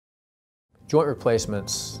Joint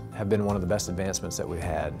replacements have been one of the best advancements that we've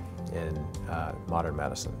had in modern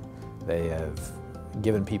medicine. They have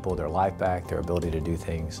given people their life back, their ability to do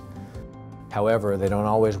things. However, they don't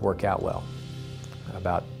always work out well.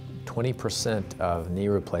 About 20% of knee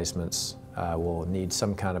replacements will need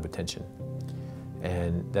some kind of attention.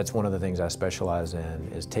 And that's one of the things I specialize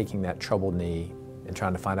in, is taking that troubled knee and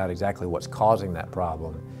trying to find out exactly what's causing that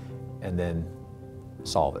problem and then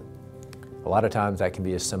solve it. A lot of times that can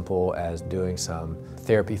be as simple as doing some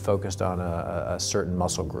therapy focused on a certain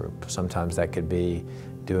muscle group. Sometimes that could be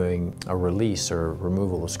doing a release or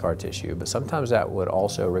removal of scar tissue, but sometimes that would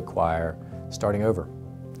also require starting over,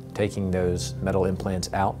 taking those metal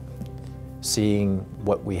implants out, seeing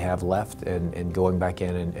what we have left and going back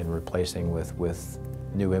in and replacing with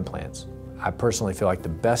new implants. I personally feel like the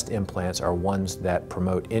best implants are ones that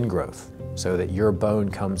promote ingrowth, so that your bone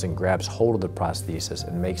comes and grabs hold of the prosthesis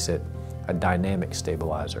and makes it a dynamic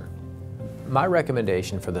stabilizer. My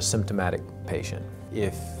recommendation for the symptomatic patient,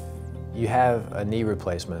 if you have a knee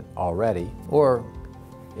replacement already, or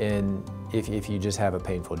if you just have a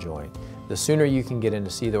painful joint, the sooner you can get in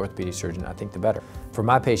to see the orthopedic surgeon, I think the better. For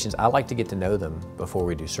my patients, I like to get to know them before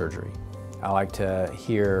we do surgery. I like to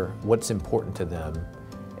hear what's important to them,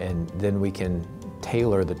 and then we can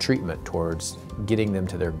tailor the treatment towards getting them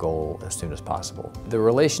to their goal as soon as possible. The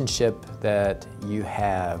relationship that you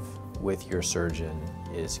have with your surgeon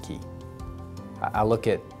is key. I look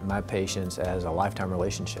at my patients as a lifetime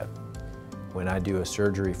relationship. When I do a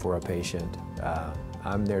surgery for a patient,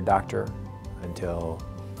 I'm their doctor until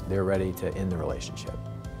they're ready to end the relationship.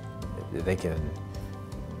 They can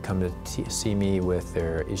come to see me with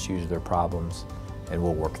their issues, their problems, and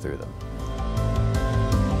we'll work through them.